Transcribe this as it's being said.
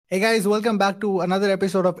Hey guys, welcome back to another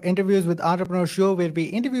episode of Interviews with Entrepreneurs Show, where we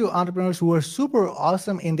interview entrepreneurs who are super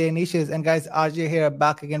awesome in their niches. And guys, RJ here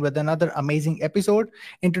back again with another amazing episode.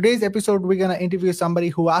 In today's episode, we're gonna interview somebody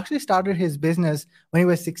who actually started his business when he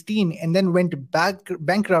was 16 and then went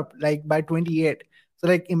bankrupt like by 28. So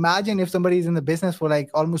like imagine if somebody's in the business for like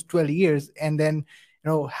almost 12 years and then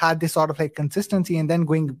had this sort of like consistency and then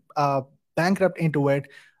going bankrupt into it.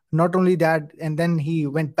 Not only that, and then he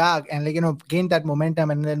went back and gained that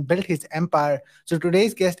momentum and then built his empire. So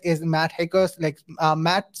today's guest is Matt Haycox.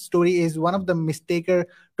 Matt's story is one of the mistaker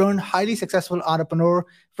turned highly successful entrepreneur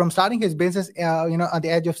from starting his business at the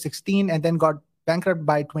age of 16 and then got bankrupt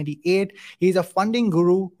by 28. He's a funding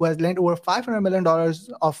guru who has lent over $500 million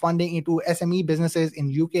of funding into SME businesses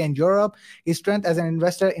in UK and Europe. His strength as an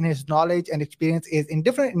investor in his knowledge and experience is in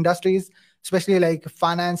different industries, especially like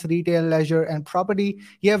finance, retail, leisure, and property.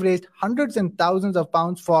 He have raised hundreds and thousands of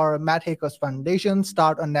pounds for Matt Haycox Foundation,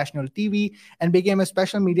 starred on national TV, and became a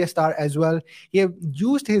special media star as well. He have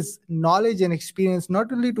used his knowledge and experience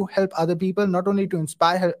not only to help other people, not only to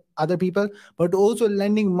inspire other people, but also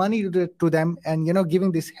lending money to them and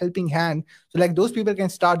giving this helping hand so like those people can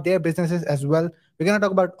start their businesses as well. We're going to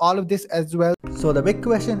talk about all of this as well. So the big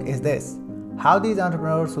question is this: how these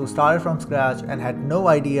entrepreneurs who started from scratch and had no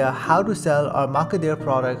idea how to sell or market their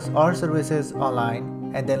products or services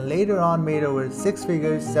online, and then later on made over 6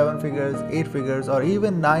 figures, 7 figures, 8 figures, or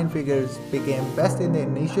even 9 figures, became best in their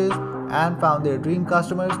niches and found their dream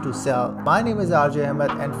customers to sell. My name is RJ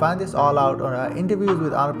Ahmed, and find this all out on our Interviews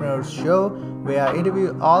with Entrepreneurs show, where I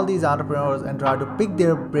interview all these entrepreneurs and try to pick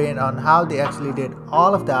their brain on how they actually did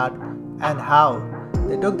all of that and how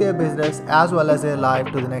they took their business as well as their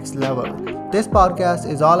life to the next level. This podcast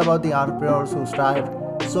is all about the entrepreneurs who strive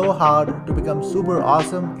so hard to become super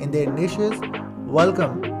awesome in their niches.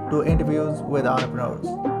 Welcome to Interviews with Entrepreneurs.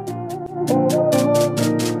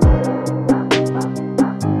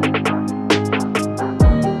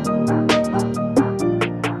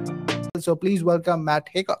 So please welcome Matt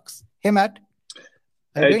Haycox. Hey Matt.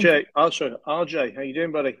 Hey Jay, RJ, how you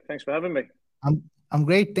doing, buddy? Thanks for having me. I'm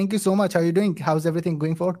great. Thank you so much. How are you doing? How's everything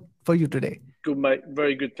going for you today? Good, mate.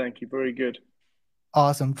 Very good. Thank you. Very good.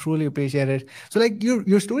 Awesome. Truly appreciate it. So like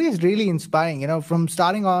your story is really inspiring, from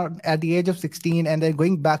starting on at the age of 16 and then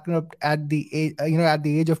going back up at the age, at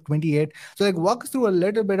the age of 28. So like walk us through a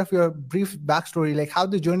little bit of your brief backstory, like how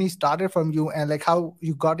the journey started from you and like how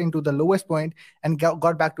you got into the lowest point and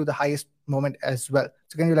got back to the highest moment as well.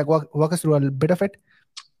 So can you like walk us through a bit of it?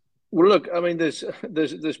 Well, look, I mean, there's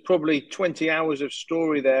probably 20 hours of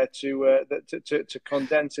story there to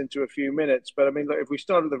condense into a few minutes. But I mean, look, if we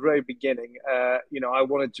start at the very beginning, I knew I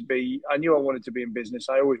wanted to be in business.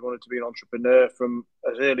 I always wanted to be an entrepreneur from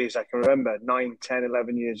as early as I can remember, 9, 10,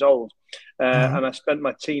 11 years old. And I spent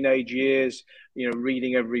my teenage years,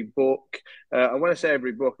 reading every book. And when I say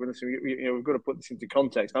every book, we've got to put this into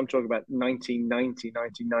context. I'm talking about 1990,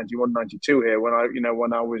 1991, 92 here,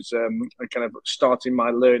 when I was kind of starting my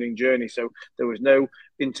learning journey. So there was no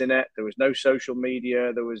internet, there was no social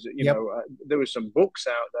media, there was, there was some books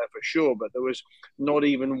out there for sure, but there was not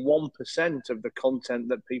even 1% of the content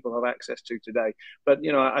that people have access to today. But,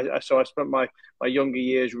 so I spent my younger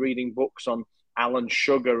years reading books on Alan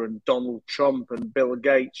Sugar and Donald Trump and Bill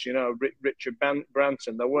Gates, Richard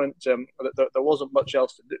Branson. There wasn't much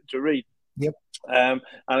else to read. Yep. And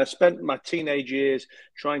I spent my teenage years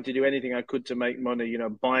trying to do anything I could to make money,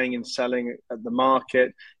 buying and selling at the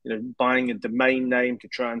market, buying a domain name to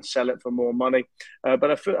try and sell it for more money.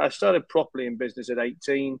 But I started properly in business at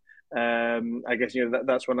 18. I guess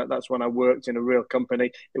that's when I worked in a real company.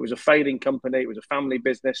 It was a failing company. It was a family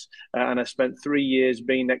business, and I spent 3 years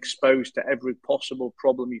being exposed to every possible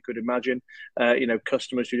problem you could imagine.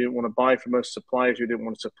 Customers who didn't want to buy from us, suppliers who didn't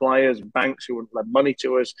want to supply us, banks who wouldn't lend money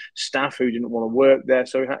to us, staff who didn't want to work there.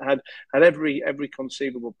 So I had every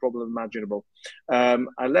conceivable problem imaginable.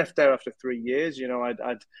 I left there after 3 years.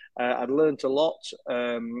 I'd learned a lot.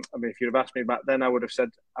 I mean, if you'd have asked me back then, I would have said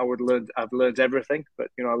I've learned everything, but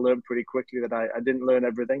I learned pretty quickly that I didn't learn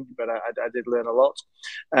everything, but I did learn a lot.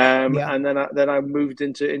 And then I moved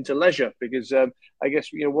into leisure because I guess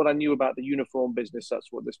what I knew about the uniform business,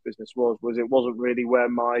 that's what this business was it wasn't really where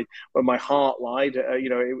my heart lied.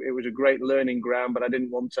 It was a great learning ground, but I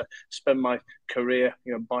didn't want to spend my career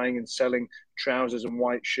buying and selling trousers and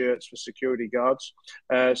white shirts for security guards.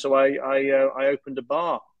 So I opened a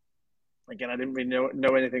bar. Again, I didn't really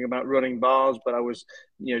know anything about running bars, but I was,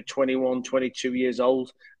 21, 22 years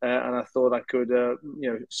old, and I thought I could,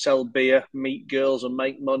 sell beer, meet girls, and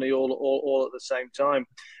make money all at the same time.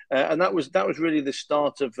 And that was really the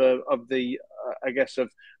start of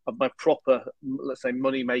of my proper, let's say,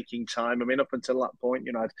 money making time. I mean, up until that point,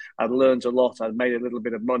 I'd learned a lot. I'd made a little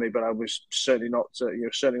bit of money, but I was certainly not,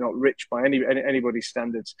 certainly not rich by anybody's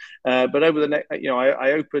standards. But over the next,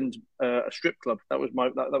 I opened a strip club. That was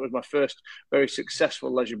my first very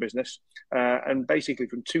successful leisure business. And basically,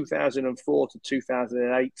 from 2004 to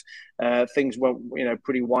 2008, things went,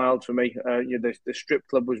 pretty wild for me. The strip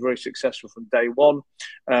club was very successful from day one.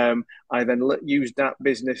 I then used that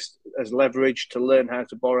business as leverage to learn how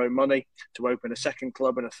to borrow money, to open a second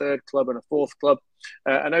club and a third club and a fourth club.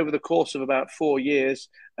 And over the course of about 4 years,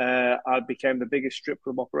 I became the biggest strip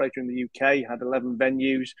club operator in the UK. Had 11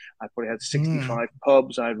 venues. I probably had 65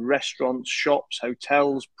 pubs. I had restaurants, shops,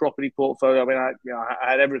 hotels, property portfolio. I mean,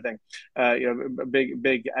 I had everything. A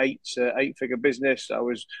big eight-figure business. I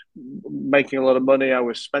was making a lot of money. I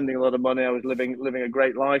was spending a lot of money. I was living a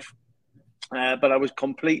great life. But I was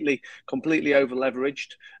completely over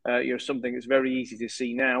leveraged. Something that's very easy to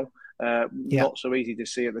see now, not so easy to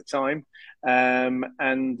see at the time. And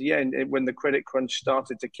when the credit crunch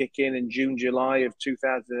started to kick in June, July of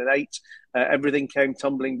 2008, everything came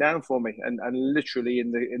tumbling down for me. And literally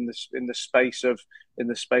in the space of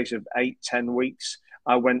 8-10 weeks,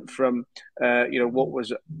 I went from what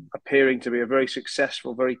was appearing to be a very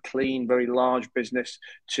successful, very clean, very large business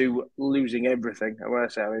to losing everything. And when I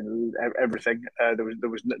say everything, there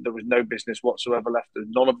was no business whatsoever left.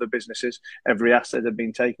 None of the businesses, every asset had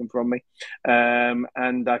been taken from me,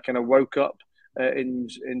 and I kind of woke up in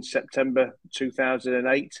September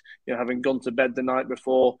 2008, having gone to bed the night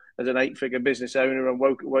before as an 8-figure business owner, and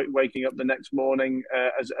waking up the next morning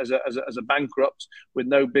as a bankrupt with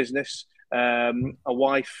no business, a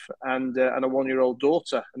wife, and a 1-year-old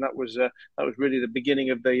daughter, and that was really the beginning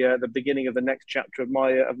of the next chapter of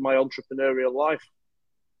my entrepreneurial life.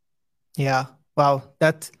 Yeah, wow,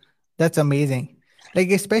 that's amazing.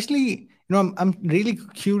 Like, especially, I'm really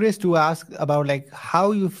curious to ask about like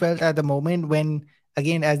how you felt at the moment when,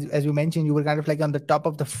 again, as you mentioned, you were kind of like on the top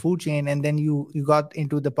of the food chain, and then you got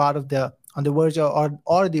into the part of on the verge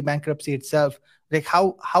or the bankruptcy itself. Like,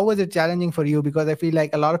 how was it challenging for you? Because I feel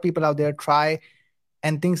like a lot of people out there try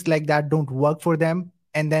and things like that don't work for them,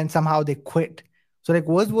 and then somehow they quit. So like,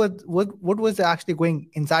 what was actually going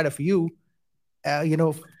inside of you,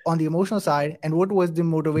 on the emotional side, and what was the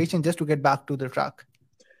motivation just to get back to the track?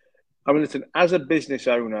 I mean, listen, as a business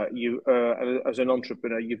owner, as an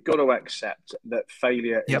entrepreneur, you've got to accept that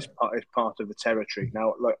failure is Yep. part of the territory.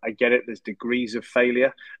 Now, look, I get it. There's degrees of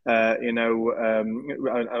failure, and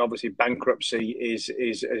obviously bankruptcy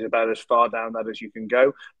is about as far down that as you can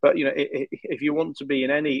go. But if you want to be in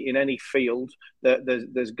any field,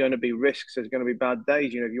 there's going to be risks. There's going to be bad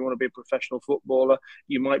days. If you want to be a professional footballer,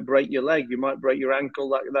 you might break your leg, you might break your ankle.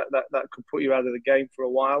 That could put you out of the game for a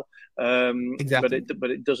while. But Exactly.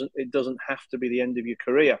 it doesn't have to be the end of your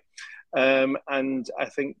career. And I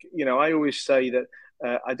think, I always say that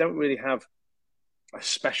I don't really have a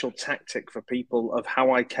special tactic for people of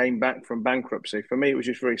how I came back from bankruptcy. For me, it was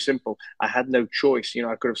just very simple. I had no choice.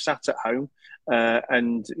 I could have sat at home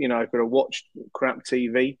and I could have watched crap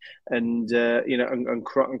TV and and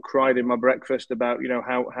cried in my breakfast about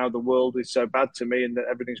how the world is so bad to me and that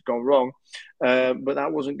everything's gone wrong. But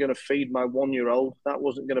that wasn't going to feed my 1-year-old. That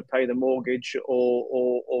wasn't going to pay the mortgage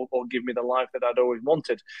or give me the life that I'd always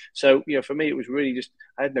wanted. So for me, it was really just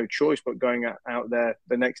I had no choice but going out there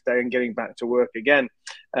the next day and getting back to work again.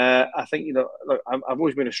 I think look, I've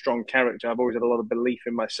always been a strong character. I've always had a lot of belief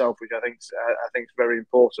in myself, which I think is very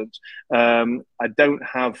important. I don't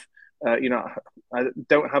have I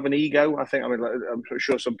don't have an ego. I'm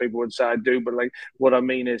sure some people would say I do, but like what I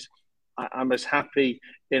mean is I'm as happy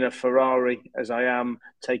in a Ferrari as I am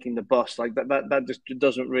taking the bus. Like that just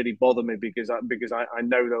doesn't really bother me because I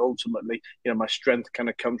know that ultimately, my strength kind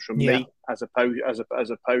of comes from Yeah. me as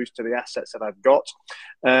opposed to the assets that I've got.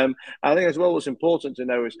 I think as well what's important to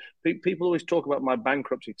know is people always talk about my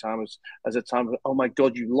bankruptcy time as a time of, oh my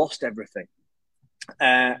God, you lost everything.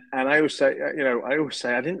 And I always say,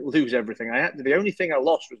 I didn't lose everything. The only thing I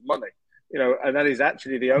lost was money, and that is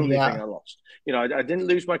actually the only thing I Yeah. lost. I didn't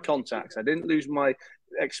lose my contacts. I didn't lose my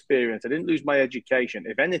experience. I didn't lose my education.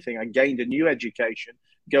 If anything, I gained a new education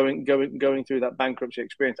going through that bankruptcy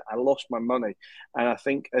experience. I lost my money. And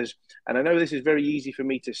I know this is very easy for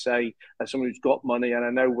me to say as someone who's got money. And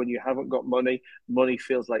I know when you haven't got money, money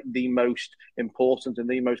feels like the most important and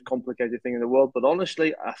the most complicated thing in the world. But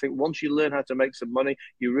honestly, I think once you learn how to make some money,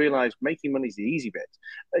 you realize making money is the easy bit,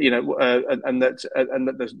 and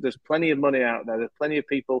that there's plenty of money out there. There's plenty of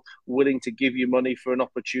people willing to give you money for an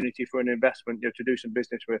opportunity, for an investment, to do some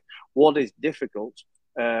business with. What is difficult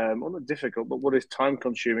well, not difficult, but what is time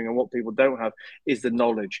consuming and what people don't have is the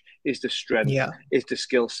knowledge, is the strength, Yeah. is the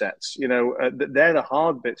skill sets. They're the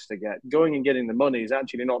hard bits to get. Going and getting the money is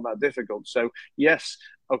actually not that difficult. So yes,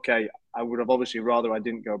 okay, I would have obviously rather I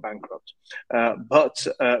didn't go bankrupt, but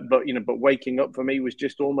waking up for me was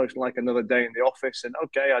just almost like another day in the office. And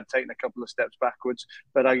okay, I'd taken a couple of steps backwards,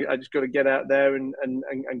 but I just got to get out there and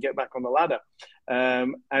get back on the ladder.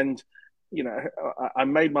 And I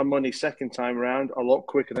made my money second time around a lot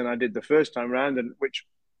quicker than I did the first time around, and which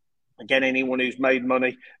again, anyone who's made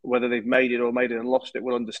money, whether they've made it or made it and lost it,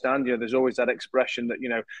 will understand. There's always that expression that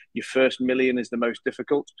your first million is the most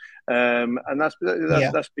difficult, and Yeah.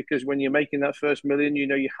 that's because when you're making that first million,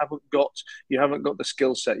 you haven't got the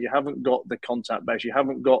skill set, you haven't got the contact base, you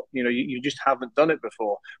haven't got you just haven't done it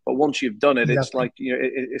before. But once you've done it, it's Exactly. like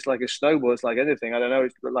it's like a snowball. It's like anything. I don't know.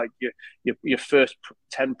 It's like your first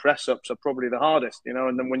 10 press ups are probably the hardest,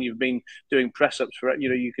 and then when you've been doing press ups for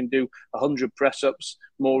you can do 100 press ups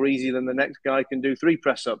more easy than the next guy can do 3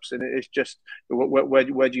 press ups, and it's just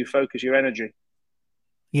where do you focus your energy?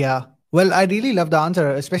 Yeah. Well, I really love the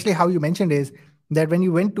answer, especially how you mentioned is that when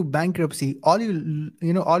you went to bankruptcy, all you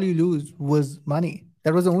lose was money.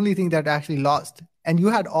 That was the only thing that actually lost, and you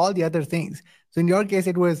had all the other things. So in your case,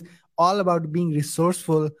 it was all about being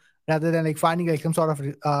resourceful rather than like finding like some sort of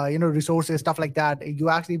resources, stuff like that. You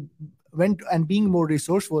actually went and being more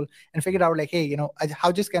resourceful and figured out like, hey,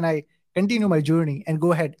 how just can I continue my journey and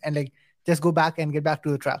go ahead and like just go back and get back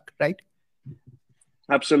to the track, right?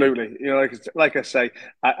 Absolutely. Like I say,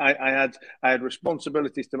 I had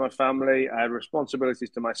responsibilities to my family, I had responsibilities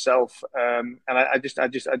to myself, and I just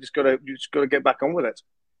got to get back on with it.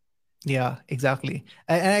 Yeah, exactly.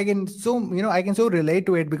 And I can so relate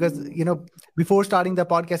to it because, before starting the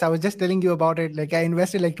podcast, I was just telling you about it. Like I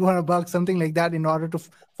invested like $200, something like that in order to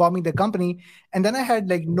forming the company. And then I had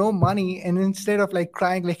like no money. And instead of like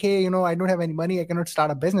crying, like, hey, I don't have any money, I cannot start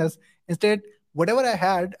a business. Instead, whatever I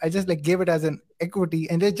had, I just like gave it as an equity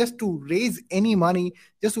and just to raise any money,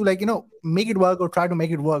 just to like, make it work or try to make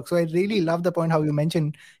it work. So I really love the point how you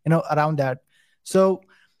mentioned, around that. So,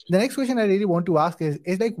 the next question I really want to ask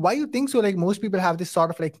is like why you think so like most people have this sort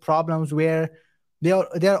of like problems where they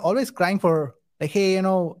are always crying for like, hey,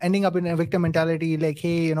 ending up in a victim mentality, like,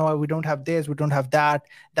 hey, we don't have this, we don't have that,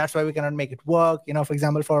 that's why we cannot make it work. For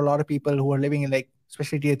example, for a lot of people who are living in like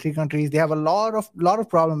especially tier 3 countries, they have a lot of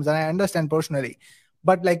problems, and I understand personally.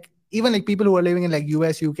 But like even like people who are living in like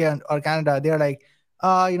US, UK, or Canada, they're like,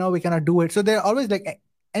 we cannot do it. So they're always like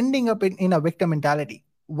ending up in a victim mentality.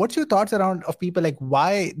 What's your thoughts around of people like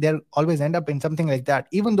why they'll always end up in something like that,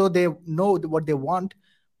 even though they know what they want,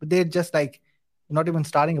 but they're just like not even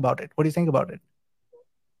starting about it? What do you think about it?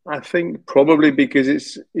 I think probably because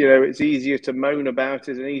it's easier to moan about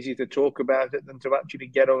it and easier to talk about it than to actually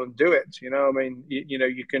get on and do it. I mean,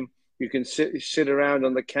 you can sit around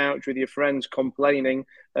on the couch with your friends complaining,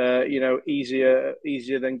 easier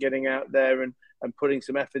than getting out there and putting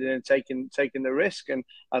some effort in and taking the risk. And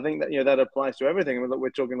I think that that applies to everything. I mean, look, we're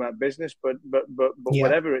talking about business, but Yeah.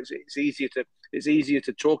 whatever, it's easier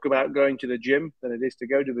to talk about going to the gym than it is to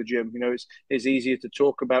go to the gym. It's easier to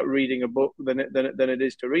talk about reading a book than it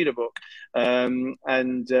is to read a book. And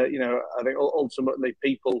I think ultimately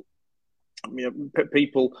people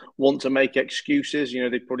want to make excuses.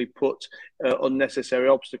 They probably put unnecessary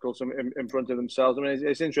obstacles in front of themselves. I mean,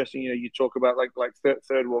 it's interesting. You talk about like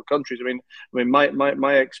third world countries. I mean,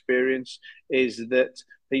 my experience is that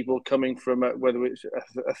people coming from whether it's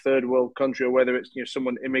a third world country or whether it's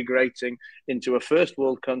someone immigrating into a first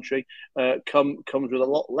world country, comes with a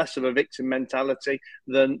lot less of a victim mentality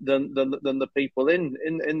than the people in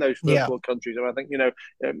those first Yeah. world countries. And I think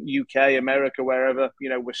UK, America, wherever,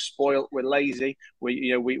 we're spoilt, we're lazy,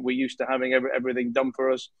 we're used to having everything done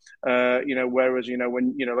for us. Whereas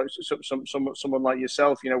when like someone like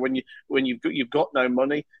yourself, when you've got no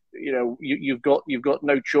money, you've got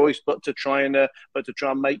no choice but to try and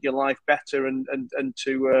make your life better and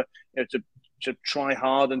to try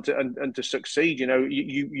hard and to succeed.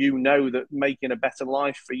 You know that making a better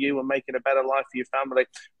life for you and making a better life for your family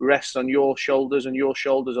rests on your shoulders and your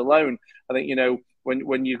shoulders alone. I think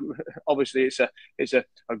when you obviously it's a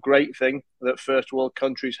great thing that first world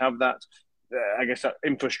countries have that. I guess that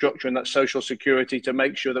infrastructure and that social security to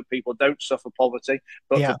make sure that people don't suffer poverty.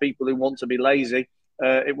 But for Yeah. people who want to be lazy,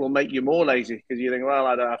 it will make you more lazy because you think, well,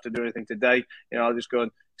 I don't have to do anything today. I'll just go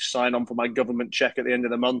and sign on for my government check at the end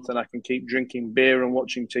of the month, and I can keep drinking beer and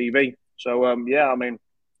watching TV. So, yeah, I mean,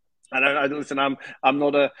 Listen. I'm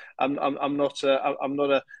not a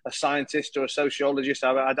scientist or a sociologist.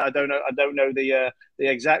 I don't know. I don't know the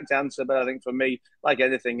exact answer, but I think for me, like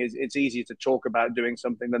anything, is it's easier to talk about doing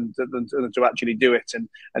something than to actually do it.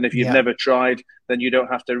 And if you've Yeah. never tried, then you don't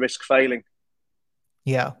have to risk failing.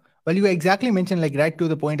 Yeah. Well, you exactly mentioned like right to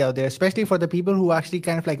the point out there, especially for the people who actually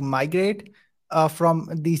kind of like migrate from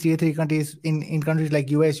these tier three countries in countries like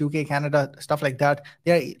US, UK, Canada, stuff like that.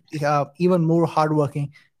 They are even more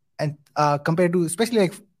hardworking, and compared to especially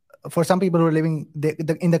like for some people who are living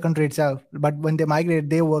in the country itself. But when they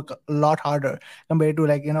migrate, they work a lot harder compared to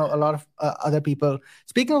like a lot of other people.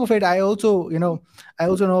 Speaking of it, I also know about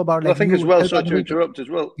Well, I like think as you well, help sorry other to people. interrupt as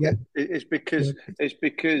well, Yeah. it's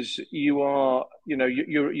because you are,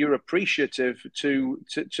 you're appreciative to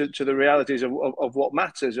the realities of what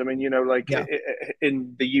matters. I mean, like Yeah.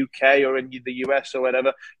 in the UK or in the US or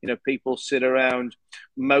whatever, people sit around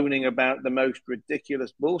moaning about the most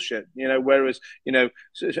ridiculous bullshit. Whereas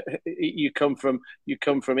you come from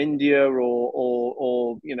India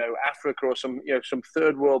or Africa or some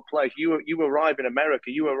third world place. You arrive in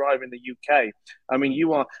America, you arrive in the UK. I mean,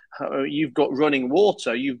 you've got running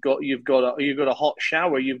water, you've got a hot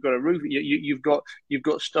shower, you've got a roof, you've got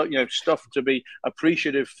stuff to be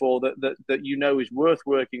appreciative for, that is worth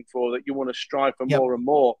working for, that you want to strive for Yep. more and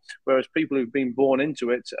more. Whereas people who've been born into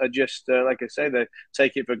it are just like I say, they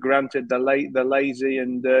take it for granted. They're lazy,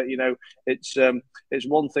 and it's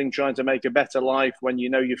one thing trying to make a better life when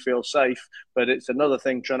you feel safe, but it's another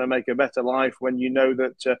thing trying to make a better life when you know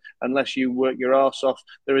that unless you work your ass off,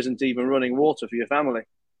 there isn't even running water for your family.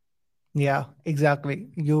 Yeah, exactly.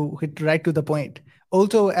 You hit right to the point.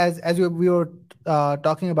 Also, as we were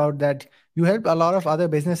talking about that, you help a lot of other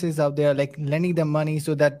businesses out there, like lending them money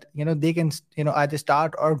so that they can either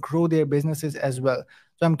start or grow their businesses as well.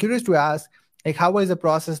 So I'm curious to ask, like, how was the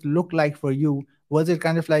process look like for you? Was it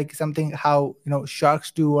kind of like something how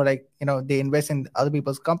sharks do, or like they invest in other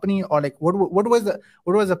people's company, or like what was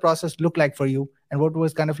the process look like for you, and what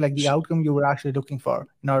was kind of like the outcome you were actually looking for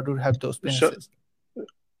in order to help those So, businesses?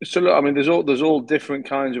 So look, I mean, there's all different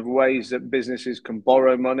kinds of ways that businesses can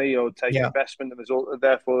borrow money or take Yeah. investment, and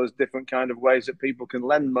therefore there's different kind of ways that people can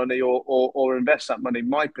lend money or invest that money.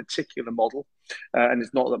 My particular model, and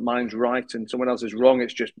it's not that mine's right and someone else is wrong.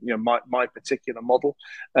 It's just my particular model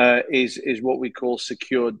is what we call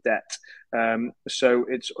secured debt. So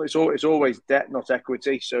it's always debt, not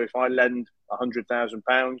equity. So if I lend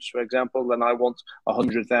 £100,000, for example, then I want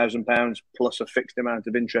 £100,000 plus a fixed amount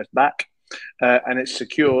of interest back, and it's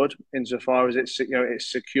secured insofar as it's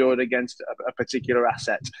secured against a particular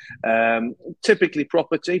asset, typically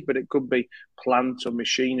property, but it could be plant or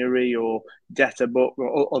machinery or debtor book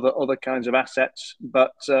or other kinds of assets.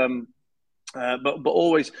 But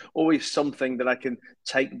always something that I can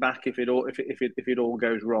take back if it all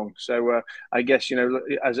goes wrong. So I guess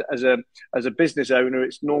as a business owner,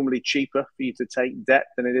 it's normally cheaper for you to take debt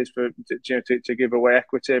than it is to give away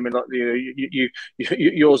equity. I mean, like,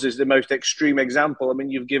 yours is the most extreme example. I mean,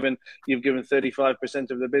 you've given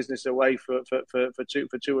 35% of the business away for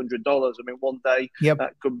 $200. I mean, one day Yep.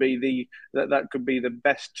 that could be the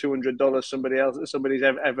best $200 somebody's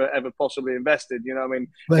ever possibly invested. I mean,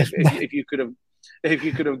 Well, if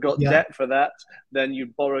you could have got yeah, debt for that, then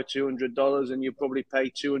you'd borrow $200 and you probably pay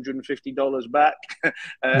 $250 back, yeah,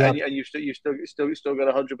 and you've still got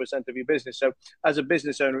 100% of your business. So as a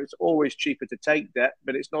business owner, it's always cheaper to take debt,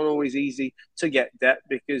 but it's not always easy to get debt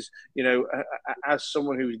because as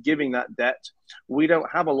someone who's giving that debt, we don't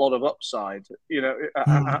have a lot of upside. Our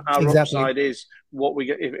exactly. upside is what we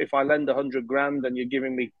get if I lend 100 grand and you're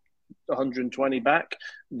giving me 120 back,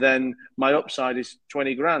 then my upside is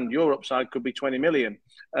 20 grand. Your upside could be 20 million.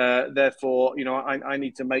 Therefore, I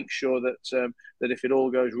need to make sure that if it all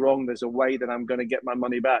goes wrong, there's a way that I'm going to get my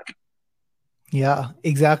money back. Yeah,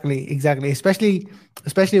 exactly, exactly. Especially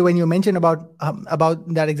when you mention about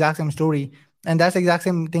that exact same story, and that's the exact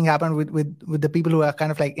same thing happened with the people who are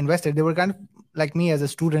kind of like invested. They were kind of like me as a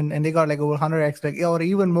student, and they got like over 100x, like or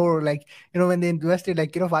even more, like when they invested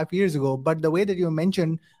like 5 years ago. But the way that you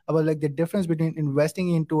mentioned about like the difference between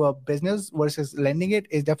investing into a business versus lending it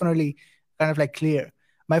is definitely kind of like clear.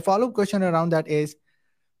 My follow-up question around that is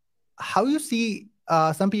how you see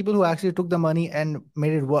some people who actually took the money and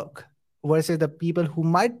made it work versus the people who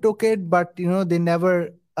might took it but they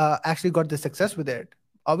never actually got the success with it.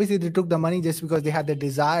 Obviously they took the money just because they had the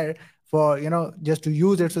desire for just to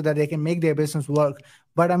use it so that they can make their business work.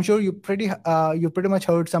 But I'm sure you pretty much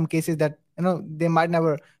heard some cases that they might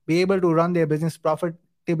never be able to run their business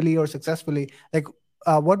profitably or successfully. Like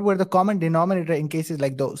what were the common denominator in cases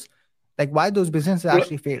like those, like why those businesses Well,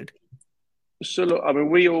 actually failed? So look, I mean,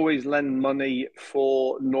 we always lend money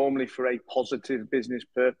for normally for a positive business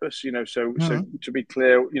purpose, So Mhm. to be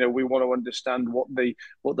clear, we want to understand what the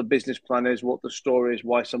business plan is, what the story is,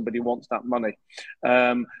 why somebody wants that money.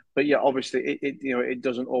 But yeah, obviously, it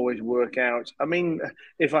doesn't always work out. I mean,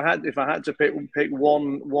 if I had to pick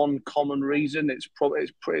one common reason, it's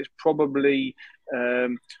probably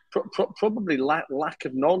um, probably lack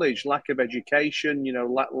of knowledge, lack of education,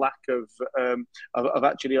 lack of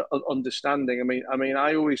actually understanding. I mean,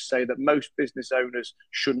 I always say that most business owners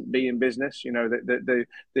shouldn't be in business.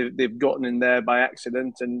 They've gotten in there by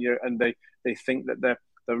accident, and they think that they're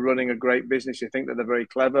running a great business. You think that they're very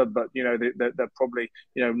clever, but they're probably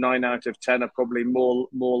 9 out of 10 are probably more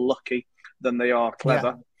lucky than they are Yeah.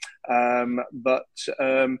 clever. But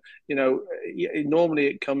normally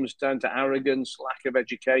it comes down to arrogance, lack of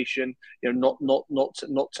education,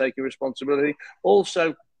 not taking responsibility.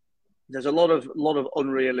 Also, there's a lot of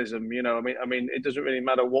unrealism. I mean, it doesn't really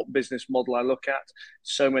matter what business model I look at.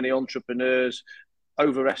 So many entrepreneurs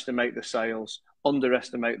overestimate the sales,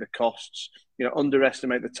 underestimate the costs,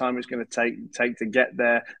 underestimate the time it's going to take to get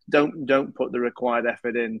there. Don't put the required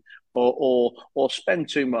effort in, or spend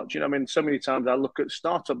too much. I mean, so many times I look at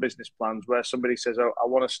startup business plans where somebody says, "Oh, I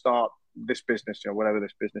want to start this business, whatever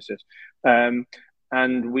this business is,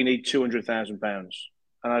 and we need £200,000."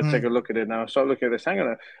 And I take a Mhm. look at it now. I start looking at this. Hang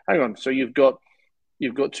on. So you've got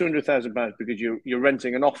 £200,000 because you're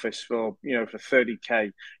renting an office for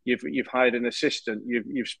 30K. You've hired an assistant.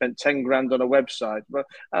 You've spent 10 grand on a website. But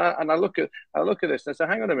and I look at this and I say,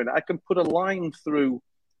 hang on a minute, I can put a line through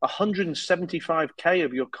 175K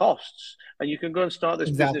of your costs, and you can go and start this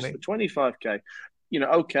business for Exactly. 25K.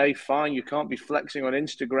 Okay, fine. You can't be flexing on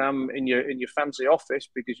Instagram in your fancy office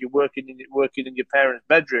because you're working in your parents'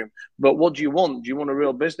 bedroom. But what do you want? Do you want a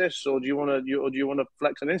real business, or do you want to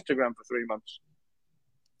flex on Instagram for 3 months?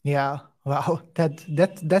 Yeah, wow, that's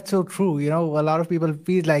so true. A lot of people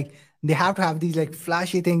feel like they have to have these like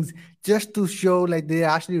flashy things just to show like they're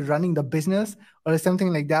actually running the business or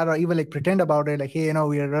something like that, or even like pretend about it, like, hey,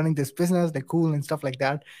 we are running this business, like cool and stuff like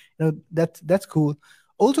that. That's cool.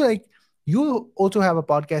 Also, like you also have a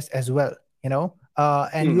podcast as well, and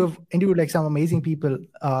you Mm. have interviewed like some amazing people.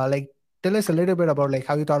 Like tell us a little bit about like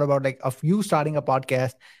how you thought about like of you starting a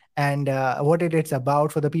podcast and what it's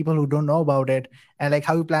about for the people who don't know about it, and like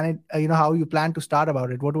how you plan it, how you plan to start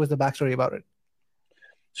about it. What was the backstory about it?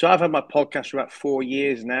 So I've had my podcast for about 4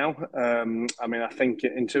 years now. I mean, I think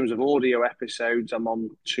in terms of audio episodes, I'm on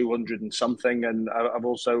 200 and something, and I've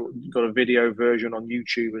also got a video version on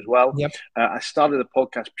YouTube as well. Yep. I started the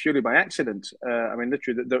podcast purely by accident. I mean,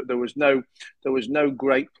 literally, there was no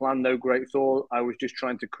great plan, no great thought. I was just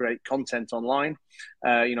trying to create content online.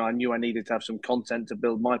 I knew I needed to have some content to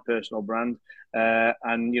build my personal brand,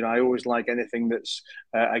 and I always like anything that's,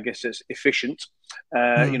 I guess, that's efficient,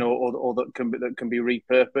 Hmm. or that can be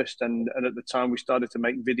repurposed. And at the time, we started to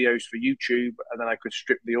make videos for YouTube, and then I could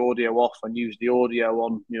strip the audio off and use the audio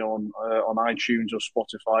on iTunes or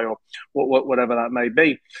Spotify or whatever that may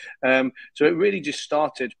be. So it really just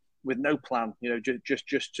started with no plan,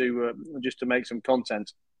 just to make some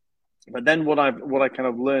content. But then what I kind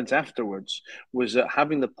of learned afterwards was that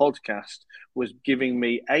having the podcast was giving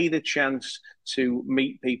me the chance to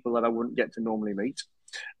meet people that I wouldn't get to normally meet.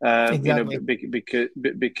 Exactly.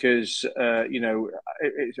 Because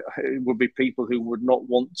it would be people who would not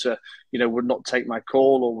want to, would not take my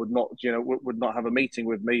call, or would not have a meeting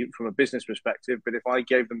with me from a business perspective. But if I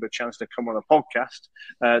gave them the chance to come on a podcast,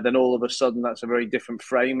 then all of a sudden that's a very different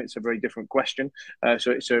frame. It's a very different question.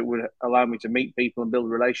 So it would allow me to meet people and build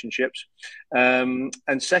relationships. And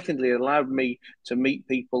secondly, it allowed me to meet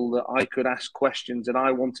people that I could ask questions that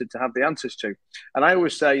I wanted to have the answers to. And I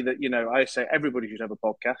always say that, I say everybody should have a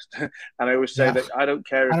podcast. And I always say Yeah. that I don't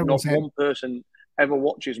care if not 100%. one person ever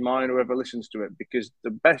watches mine or ever listens to it, because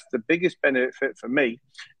the biggest benefit for me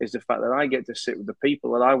is the fact that I get to sit with the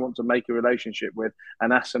people that I want to make a relationship with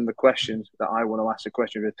and ask them the questions that I want to ask the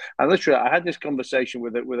question with. And literally, I had this conversation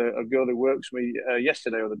with a girl who works with me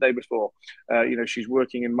yesterday or the day before. She's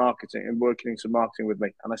working in marketing and working in some marketing with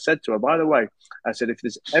me. And I said to her, by the way, I said, if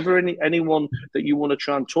there's ever anyone that you want to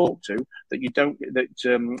try and talk to that you don't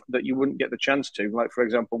that you wouldn't get the chance to, like for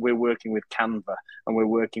example, we're working with Canva and we're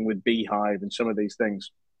working with Beehive and some of these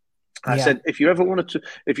things. I said, if you ever want to,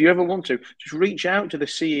 just reach out to the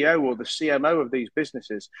CEO or the CMO of these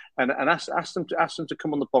businesses and ask them to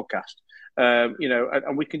come on the podcast.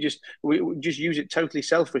 And we can just use it totally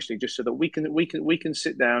selfishly, just so that we can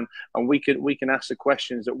sit down and we can ask the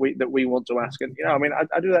questions that we want to ask. And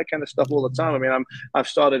I do that kind of stuff all the time. I've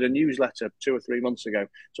started a newsletter 2 or 3 months ago,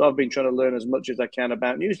 so I've been trying to learn as much as I can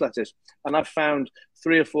about newsletters, and I've found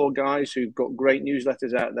 3 or 4 guys who've got great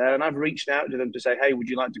newsletters out there, and I've reached out to them to say, hey, would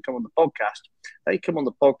you like to come on the podcast? They come on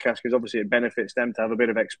the podcast because obviously it benefits them to have a bit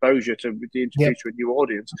of exposure, to be introduced to a new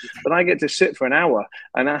audience. But I get to sit for an hour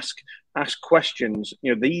and ask questions,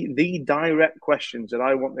 the direct questions that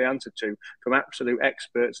I want the answer to from absolute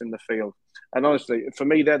experts in the field. And honestly, for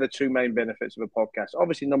me, they're the 2 main benefits of a podcast.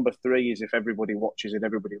 Obviously, number 3 is if everybody watches it,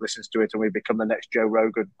 everybody listens to it, and we become the next Joe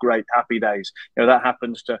Rogan. Great, happy days. That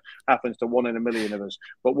happens to 1 in a million of us.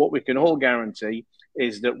 But what we can all guarantee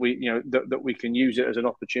is that we can use it as an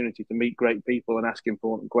opportunity to meet great people and ask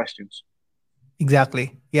important questions.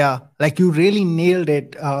 Exactly. Yeah. Like you really nailed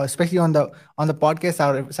it, especially on the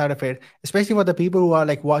podcast side of it, especially for the people who are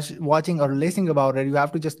like watching or listening about it. You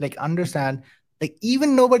have to just like understand, like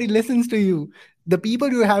even nobody listens to you. The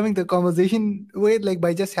people you're having the conversation with, like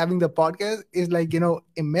by just having the podcast is like,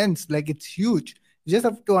 immense. Like it's huge. You just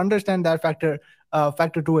have to understand that factor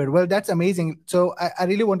to it. Well, that's amazing. So I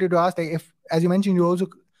really wanted to ask, like, if, as you mentioned, you also,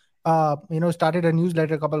 started a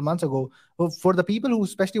newsletter a couple of months ago. Well, for the people who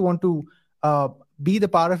especially want to be the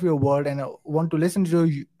part of your world and want to listen to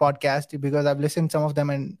your podcast, because I've listened to some of them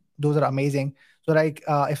and those are amazing. So like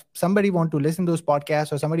if somebody want to listen to those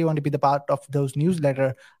podcasts or somebody want to be the part of those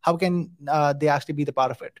newsletter, how can they actually be the part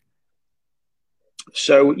of it?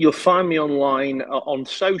 So you'll find me online on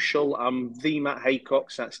social. I'm the Matt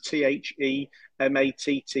Haycox. That's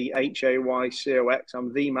TheMattHaycox.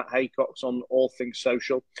 I'm the Matt Haycox on all things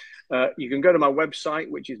social. You can go to my website,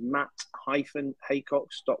 which is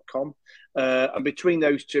matt-haycox.com. And between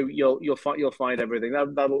those 2, you'll find everything.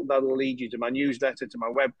 That'll lead you to my newsletter, to my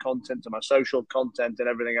web content, to my social content, and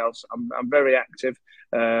everything else. I'm very active.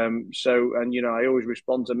 I always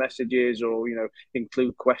respond to messages or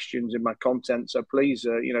include questions in my content. So please,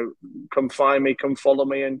 come find me, come follow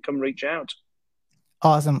me, and come reach out.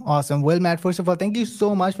 Awesome. Well, Matt, first of all, thank you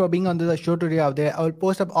so much for being on the show today out there. I will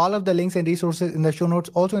post up all of the links and resources in the show notes,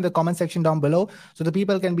 also in the comment section down below, so the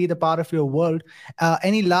people can be the part of your world.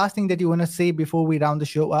 Any last thing that you want to say before we round the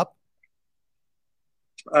show up?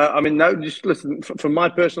 No, just listen, from my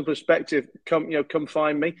personal perspective, come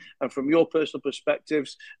find me. And from your personal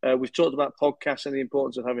perspectives, we've talked about podcasts and the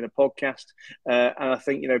importance of having a podcast. And I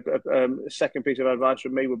think, a second piece of advice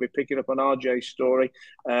from me would be picking up on RJ's story,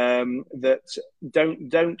 that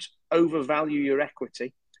don't overvalue your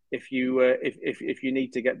equity if you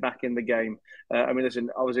need to get back in the game.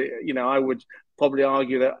 Listen, obviously, I would probably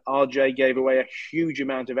argue that RJ gave away a huge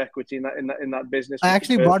amount of equity in that business. I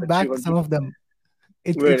actually bought back some of them.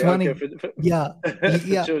 It's funny. Okay, yeah.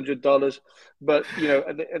 $200. But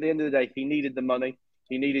at the end of the day, he needed the money.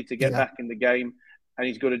 He needed to get back in the game, and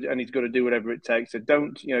he's got to do whatever it takes. So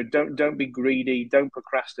don't be greedy. Don't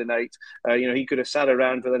procrastinate. He could have sat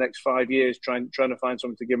around for the next 5 years trying to find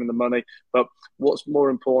someone to give him the money. But what's more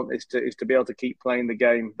important is to be able to keep playing the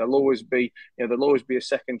game. There'll always be a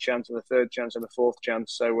second chance and a third chance and a fourth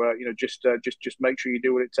chance. So just make sure you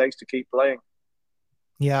do what it takes to keep playing.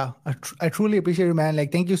 Yeah, I truly appreciate you, man.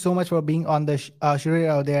 Like, thank you so much for being on the show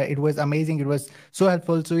out there. It was amazing. It was so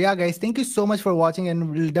helpful. So yeah, guys, thank you so much for watching,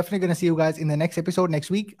 and we're definitely going to see you guys in the next episode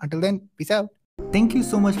next week. Until then, peace out. Thank you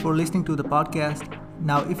so much for listening to the podcast.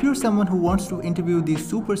 Now, if you're someone who wants to interview these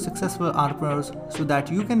super successful entrepreneurs so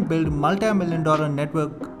that you can build multi-million-dollar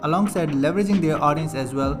network alongside leveraging their audience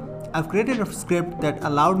as well, I've created a script that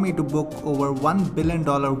allowed me to book over $1 billion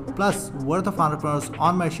plus worth of entrepreneurs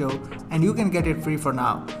on my show, and you can get it free for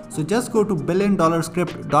now. So just go to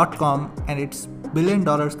billiondollar-script.com, and it's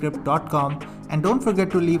billiondollar-script.com, and don't forget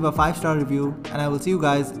to leave a 5-star review, and I will see you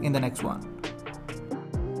guys in the next one.